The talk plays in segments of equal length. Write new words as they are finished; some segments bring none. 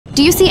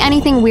Do you see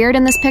anything weird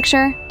in this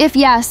picture? If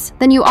yes,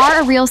 then you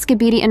are a real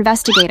Skibidi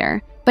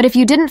investigator. But if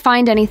you didn't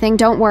find anything,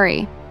 don't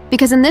worry.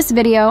 Because in this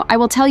video, I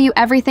will tell you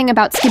everything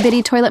about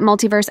Skibidi Toilet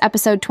Multiverse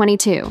episode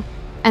 22,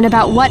 and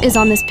about what is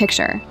on this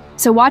picture.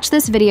 So watch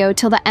this video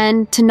till the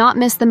end to not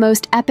miss the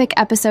most epic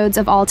episodes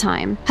of all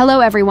time. Hello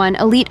everyone,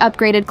 Elite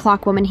Upgraded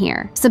Clockwoman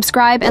here.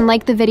 Subscribe and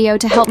like the video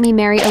to help me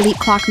marry Elite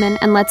Clockman,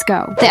 and let's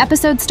go. The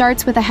episode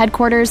starts with the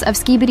headquarters of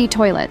Skibidi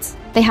Toilets.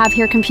 They have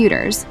here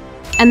computers.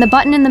 And the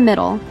button in the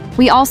middle.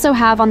 We also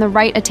have on the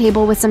right a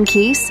table with some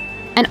keys.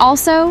 And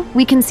also,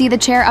 we can see the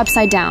chair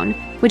upside down,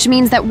 which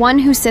means that one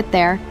who sit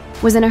there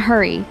was in a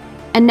hurry.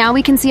 And now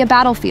we can see a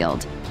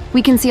battlefield.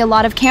 We can see a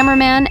lot of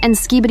cameraman and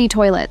Skibidi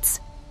Toilets.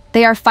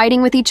 They are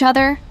fighting with each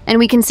other, and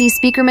we can see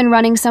Speakerman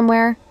running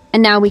somewhere,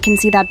 and now we can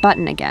see that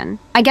button again.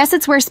 I guess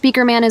it's where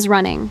Speakerman is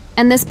running,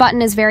 and this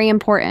button is very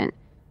important.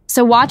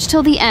 So watch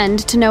till the end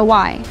to know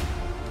why.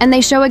 And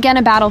they show again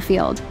a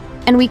battlefield,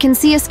 and we can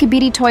see a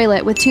Skibidi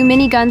Toilet with 2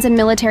 miniguns and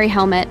military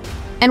helmet,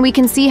 and we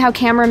can see how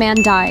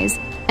cameraman dies,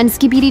 and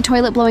Skibidi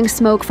Toilet blowing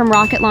smoke from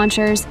rocket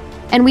launchers,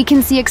 and we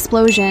can see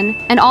explosion,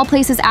 and all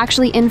places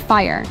actually in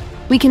fire.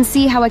 We can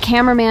see how a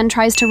cameraman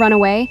tries to run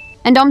away,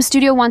 and Dom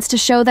Studio wants to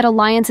show that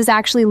Alliance is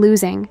actually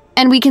losing.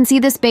 And we can see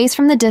this base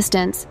from the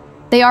distance.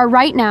 They are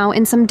right now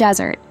in some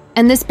desert,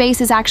 and this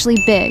base is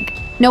actually big.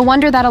 No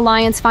wonder that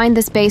Alliance find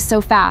this base so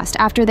fast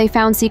after they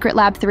found Secret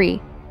Lab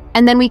 3.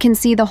 And then we can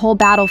see the whole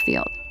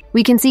battlefield.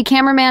 We can see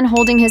cameraman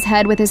holding his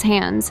head with his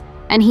hands,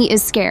 and he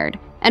is scared.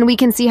 And we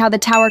can see how the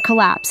tower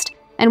collapsed,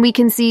 and we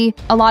can see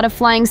a lot of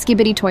flying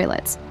Skibidi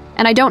Toilets.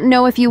 And I don't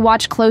know if you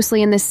watch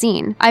closely in this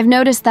scene. I've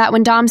noticed that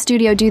when Dom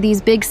Studio do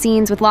these big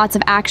scenes with lots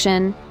of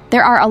action,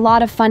 there are a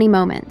lot of funny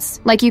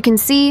moments. Like you can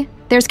see,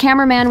 there's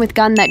cameraman with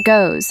gun that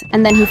goes,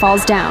 and then he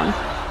falls down.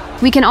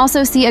 We can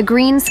also see a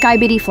green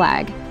SKIBIDI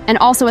flag, and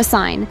also a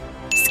sign,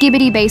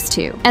 Skibidi Base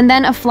 2. And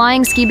then a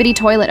flying Skibidi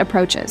Toilet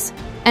approaches.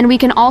 And we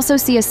can also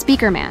see a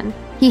Speakerman.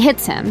 He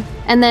hits him,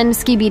 and then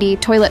Skibidi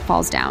Toilet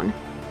falls down.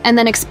 And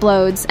then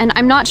explodes, and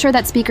I'm not sure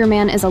that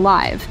Speakerman is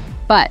alive.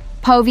 But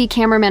Povey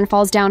cameraman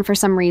falls down for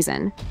some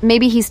reason.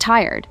 Maybe he's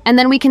tired. And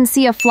then we can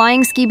see a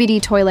flying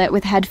Skibidi Toilet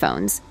with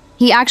headphones.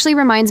 He actually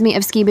reminds me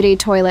of Skibidi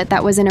Toilet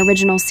that was in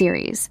original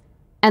series.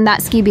 And that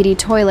Skibidi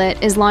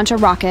Toilet is launch a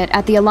rocket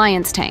at the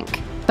Alliance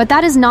tank. But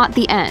that is not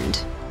the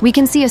end. We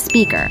can see a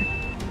speaker.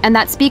 And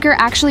that speaker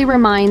actually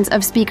reminds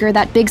of speaker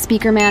that big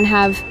Speakerman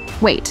have.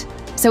 Wait,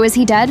 so is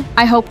he dead?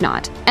 I hope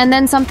not. And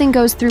then something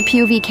goes through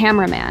POV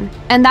cameraman.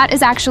 And that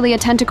is actually a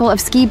tentacle of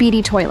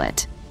Skibidi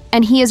Toilet.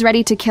 And he is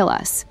ready to kill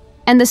us.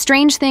 And the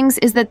strange things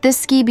is that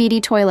this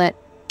Skibidi Toilet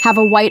have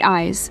a white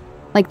eyes.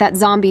 Like that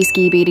zombie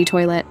Skibidi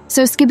Toilet.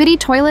 So Skibidi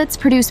Toilets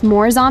produce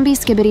more zombie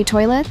Skibidi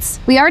Toilets?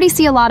 We already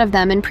see a lot of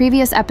them in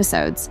previous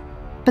episodes,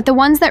 but the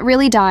ones that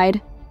really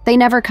died, they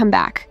never come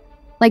back.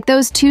 Like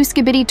those 2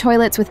 Skibidi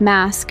Toilets with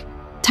mask,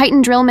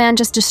 Titan DRILLMAN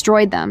just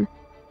destroyed them,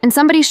 and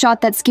somebody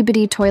shot that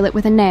Skibidi Toilet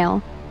with a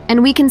nail,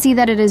 and we can see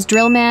that it is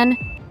DRILLMAN,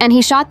 and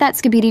he shot that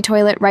Skibidi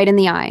Toilet right in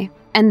the eye,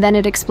 and then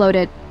it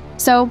exploded.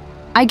 So,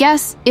 I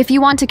guess, if you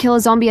want to kill a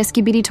zombie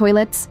Skibidi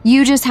Toilets,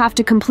 you just have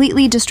to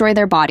completely destroy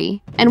their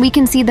body. And we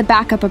can see the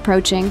backup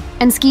approaching,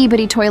 and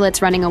Skibidi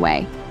Toilets running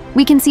away.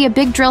 We can see a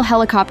big drill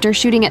helicopter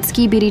shooting at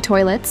Skibidi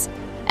Toilets,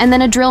 and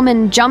then a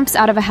drillman jumps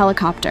out of a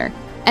helicopter.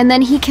 And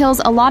then he kills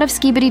a lot of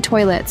Skibidi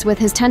Toilets with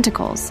his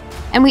tentacles.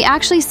 And we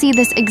actually see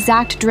this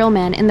exact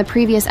drillman in the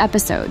previous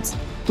episodes.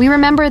 We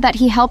remember that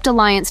he helped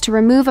Alliance to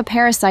remove a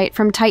parasite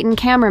from Titan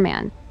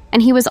Cameraman,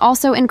 and he was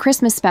also in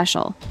Christmas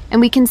Special, and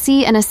we can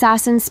see an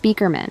assassin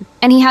Speakerman.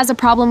 And he has a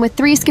problem with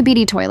 3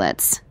 Skibidi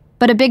Toilets.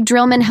 But a big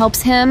drillman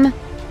helps him.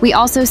 We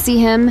also see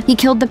him. He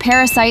killed the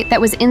parasite that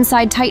was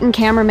inside Titan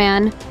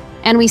Cameraman,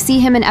 and we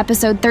see him in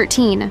episode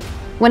 13,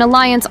 when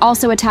Alliance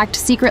also attacked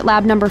Secret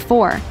Lab number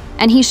 4,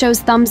 and he shows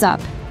thumbs up.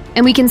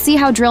 And we can see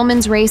how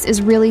Drillman's race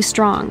is really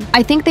strong.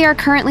 I think they are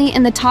currently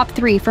in the top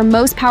 3 for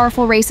most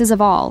powerful races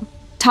of all.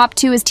 Top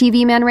 2 is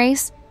TV Man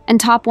race, and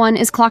top 1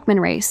 is Clockman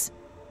race.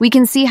 We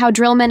can see how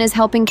Drillman is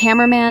helping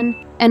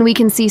cameraman, and we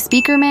can see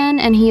Speakerman,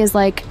 and he is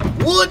like,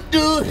 "What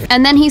the?"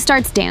 And then he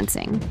starts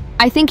dancing.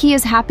 I think he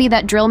is happy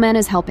that Drillman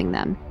is helping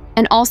them.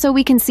 And also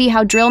we can see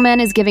how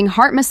Drillman is giving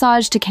heart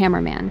massage to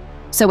cameraman.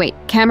 So wait,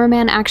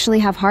 cameraman actually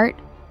have heart?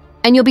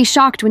 And you'll be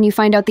shocked when you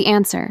find out the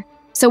answer.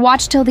 So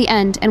watch till the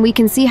end, and we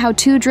can see how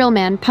 2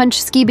 Drillman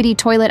punch Skibidi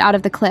Toilet out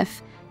of the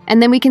cliff.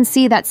 And then we can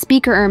see that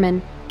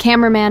Speakerman,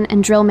 cameraman,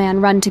 and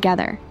Drillman run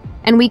together.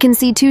 And we can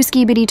see 2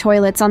 Skibidi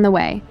Toilets on the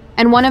way.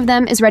 And one of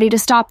them is ready to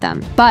stop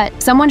them,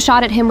 but someone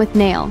shot at him with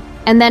nail,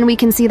 and then we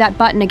can see that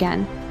button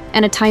again,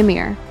 and a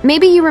timer.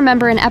 Maybe you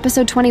remember in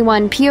episode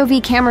 21,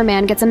 POV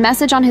cameraman gets a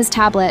message on his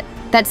tablet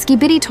that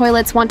Skibidi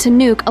Toilets want to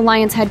nuke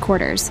Alliance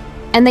headquarters,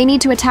 and they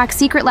need to attack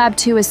Secret Lab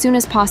 2 as soon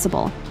as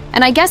possible.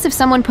 And I guess if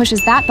someone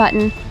pushes that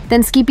button,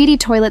 then Skibidi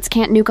Toilets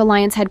can't nuke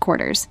Alliance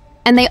headquarters.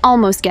 And they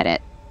almost get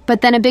it, but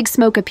then a big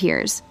smoke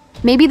appears.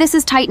 Maybe this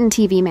is Titan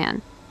TV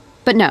Man.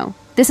 But no.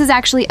 This is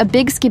actually a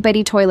big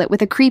Skibidi Toilet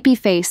with a creepy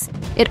face.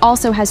 It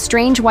also has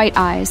strange white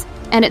eyes,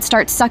 and it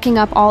starts sucking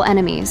up all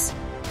enemies.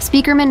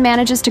 Speakerman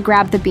manages to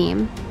grab the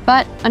beam,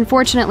 But,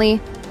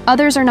 unfortunately,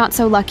 others are not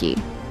so lucky.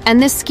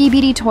 And this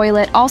skibidi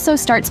toilet also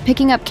starts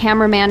picking up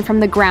cameraman from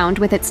the ground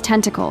with its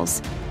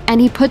tentacles,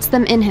 and he puts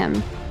them in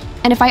him.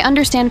 And if I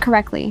understand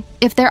correctly,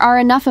 if there are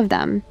enough of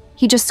them,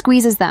 he just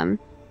squeezes them.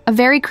 A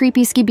very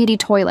creepy skibidi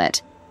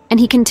toilet, and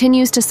he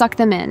continues to suck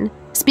them in.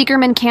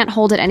 Speakerman can't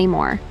hold it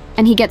anymore,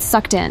 and he gets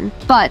sucked in.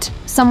 But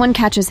someone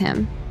catches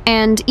him,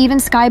 and even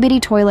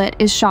SKIBIDI toilet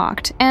is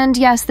shocked. And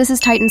yes, this is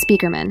Titan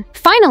Speakerman.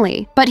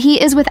 Finally! But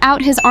he is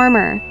without his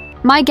armor.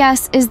 My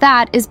guess is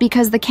that is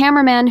because the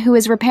cameraman who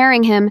is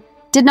repairing him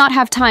did not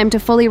have time to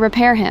fully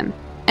repair him.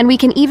 And we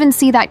can even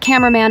see that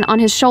cameraman on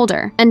his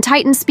shoulder, and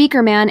Titan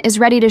Speakerman is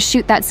ready to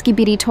shoot that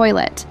skibidi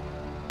toilet.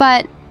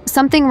 But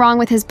something wrong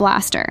with his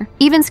blaster.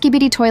 Even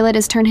skibidi toilet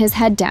is turned his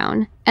head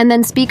down, and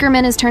then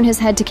Speakerman is turned his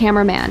head to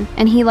cameraman,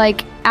 and he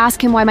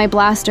ask him why my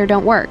blaster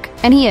don't work.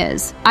 And he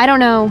is. I don't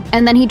know.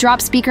 And then he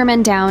drops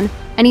Speakerman down,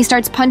 and he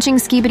starts punching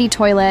skibidi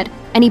toilet,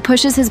 and he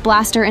pushes his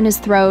blaster in his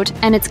throat,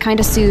 and it's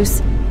kinda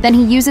Seuss. Then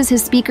he uses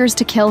his speakers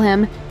to kill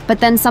him, but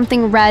then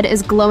something red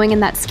is glowing in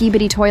that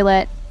skibidi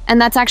toilet,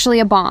 and that's actually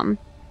a bomb.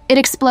 It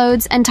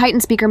explodes, and Titan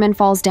Speakerman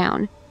falls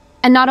down.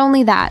 And not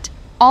only that,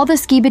 all the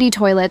skibidi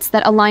toilets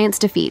that Alliance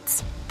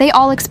defeats, they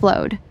all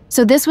explode.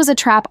 So this was a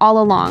trap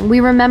all along. We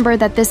remember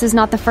that this is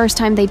not the first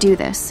time they do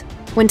this,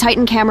 when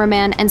Titan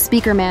Cameraman and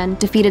Speakerman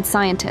defeated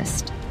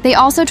Scientist. They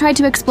also tried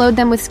to explode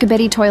them with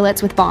skibidi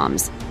toilets with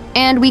bombs.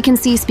 And we can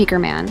see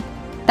Speakerman.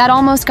 That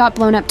almost got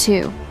blown up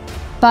too.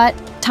 But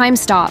time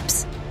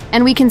stops,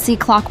 and we can see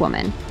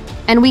Clockwoman.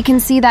 And we can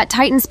see that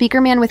Titan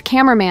Speakerman with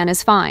Cameraman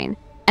is fine.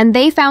 And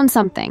they found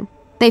something.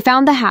 They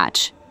found the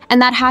hatch,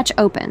 and that hatch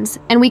opens,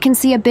 and we can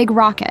see a big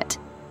rocket.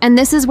 And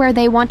this is where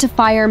they want to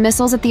fire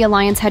missiles at the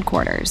Alliance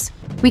headquarters.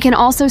 We can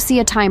also see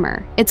a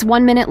timer. It's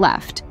 1 minute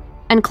left.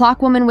 And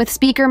Clockwoman with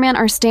Speakerman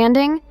are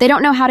standing. They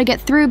don't know how to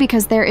get through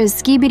because there is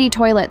skibidi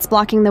toilets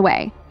blocking the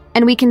way.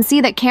 And we can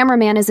see that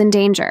Cameraman is in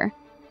danger.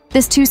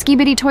 This 2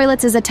 skibidi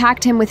toilets has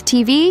attacked him with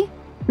TV.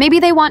 Maybe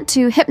they want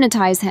to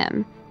hypnotize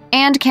him.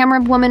 And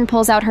Camerawoman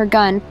pulls out her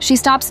gun. She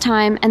stops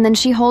time, and then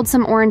she holds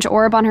some orange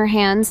orb on her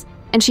hands,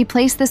 and she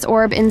placed this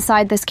orb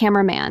inside this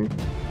cameraman.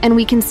 And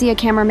we can see a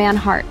cameraman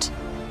heart.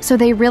 So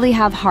they really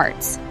have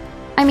hearts.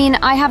 I mean,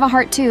 I have a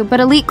heart too,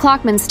 but Elite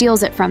Clockman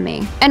steals it from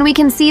me. And we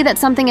can see that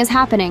something is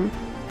happening.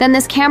 Then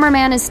this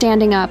cameraman is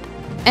standing up,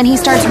 and he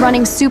starts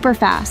running super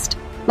fast,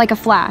 like a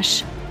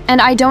flash. And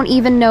I don't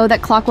even know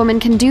that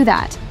Clockwoman can do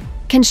that.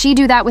 Can she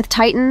do that with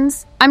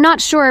Titans? I'm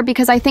not sure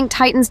because I think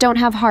Titans don't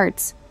have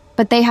hearts,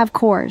 but they have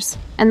cores,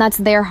 and that's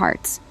their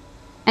hearts.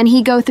 And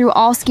he go through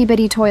all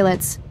skibidi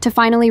toilets to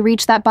finally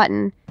reach that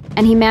button,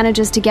 and he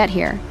manages to get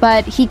here.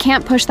 But he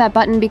can't push that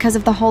button because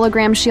of the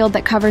hologram shield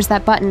that covers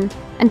that button,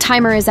 and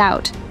timer is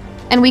out.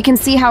 And we can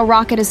see how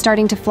Rocket is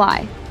starting to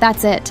fly.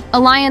 That's it.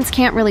 Alliance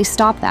can't really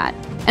stop that.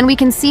 And we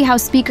can see how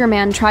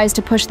Speakerman tries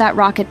to push that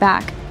rocket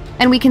back.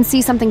 And we can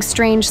see something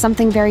strange,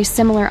 something very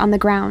similar on the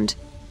ground.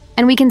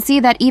 And we can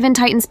see that even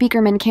Titan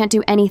Speakerman can't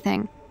do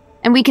anything.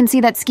 And we can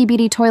see that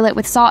skibidi toilet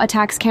with saw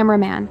attacks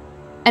cameraman.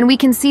 And we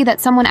can see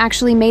that someone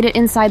actually made it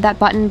inside that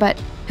button,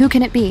 but who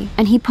can it be?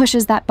 And he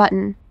pushes that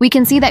button. We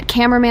can see that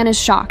cameraman is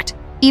shocked.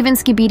 Even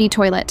skibidi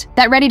toilet.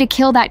 That ready to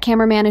kill that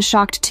cameraman is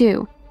shocked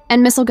too.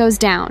 And missile goes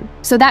down.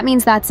 So that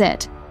means that's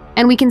it.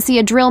 And we can see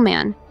a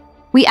DRILLMAN.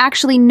 We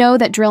actually know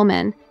that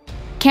DRILLMAN.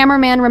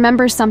 Cameraman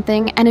remembers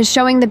something and is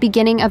showing the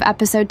beginning of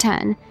episode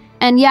 10.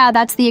 And yeah,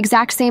 that's the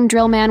exact same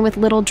DRILLMAN with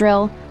little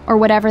drill, or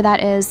whatever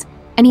that is.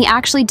 And he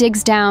actually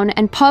digs down,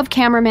 and Puv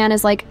Cameraman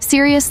is like,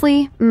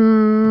 seriously?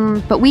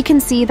 But we can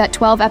see that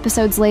 12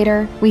 episodes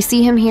later, we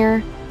see him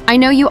here. I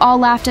know you all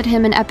laughed at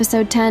him in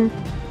episode 10,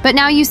 but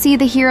now you see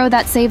the hero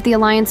that saved the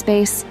Alliance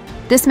base.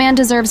 This man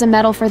deserves a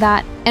medal for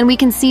that, and we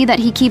can see that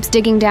he keeps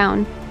digging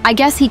down. I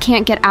guess he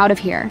can't get out of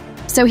here,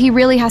 so he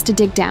really has to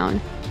dig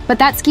down. But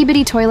that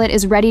skibidi toilet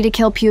is ready to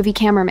kill POV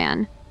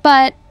Cameraman.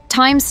 But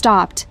time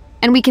stopped,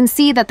 and we can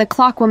see that the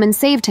Clockwoman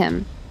saved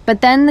him.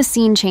 But then the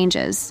scene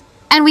changes.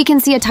 And we can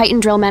see a Titan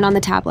DRILLMAN on the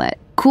tablet,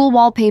 cool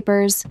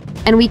wallpapers,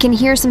 and we can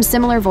hear some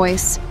similar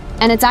voice,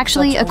 and it's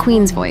actually a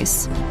queen's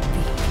voice.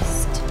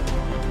 Beast.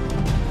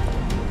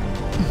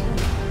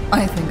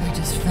 I think I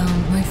just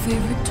found my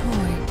favorite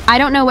toy. I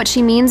don't know what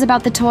she means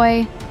about the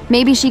toy.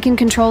 Maybe she can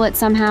control it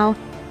somehow.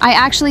 I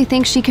actually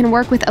think she can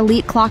work with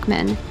Elite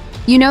Clockman.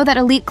 You know that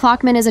Elite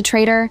Clockman is a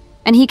traitor,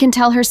 and he can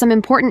tell her some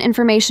important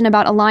information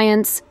about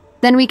Alliance.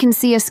 Then we can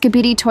see a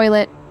skibidi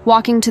toilet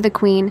walking to the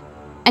queen,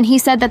 and he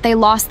said that they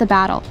lost the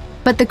battle.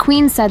 But the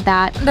queen said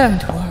that,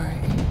 Don't worry.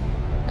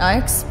 I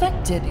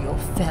expected your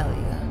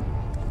failure.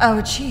 Our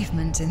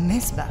achievement in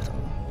this battle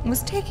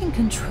was taking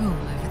control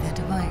over their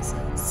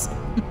devices.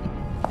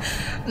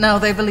 Now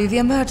they believe the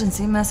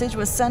emergency message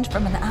was sent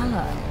from an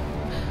ally.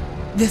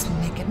 This will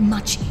make it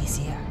much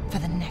easier for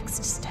the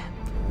next step.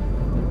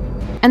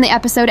 and the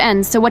episode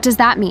ends. So what does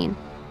that mean?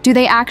 Do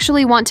they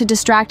actually want to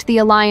distract the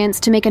Alliance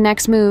to make a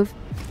next move?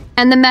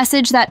 And the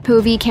message that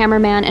POV,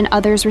 Cameraman, and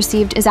others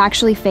received is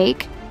actually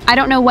fake? I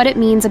don't know what it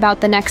means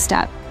about the next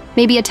step.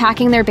 Maybe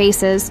attacking their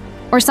bases,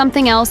 or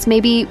something else,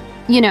 maybe,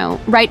 you know,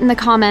 write in the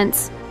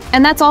comments.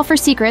 And that's all for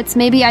secrets.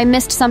 Maybe I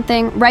missed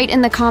something. Write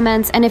in the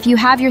comments, and if you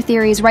have your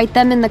theories, write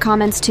them in the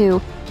comments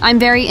too. I'm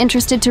very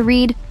interested to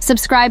read.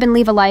 Subscribe and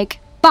leave a like.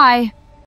 Bye!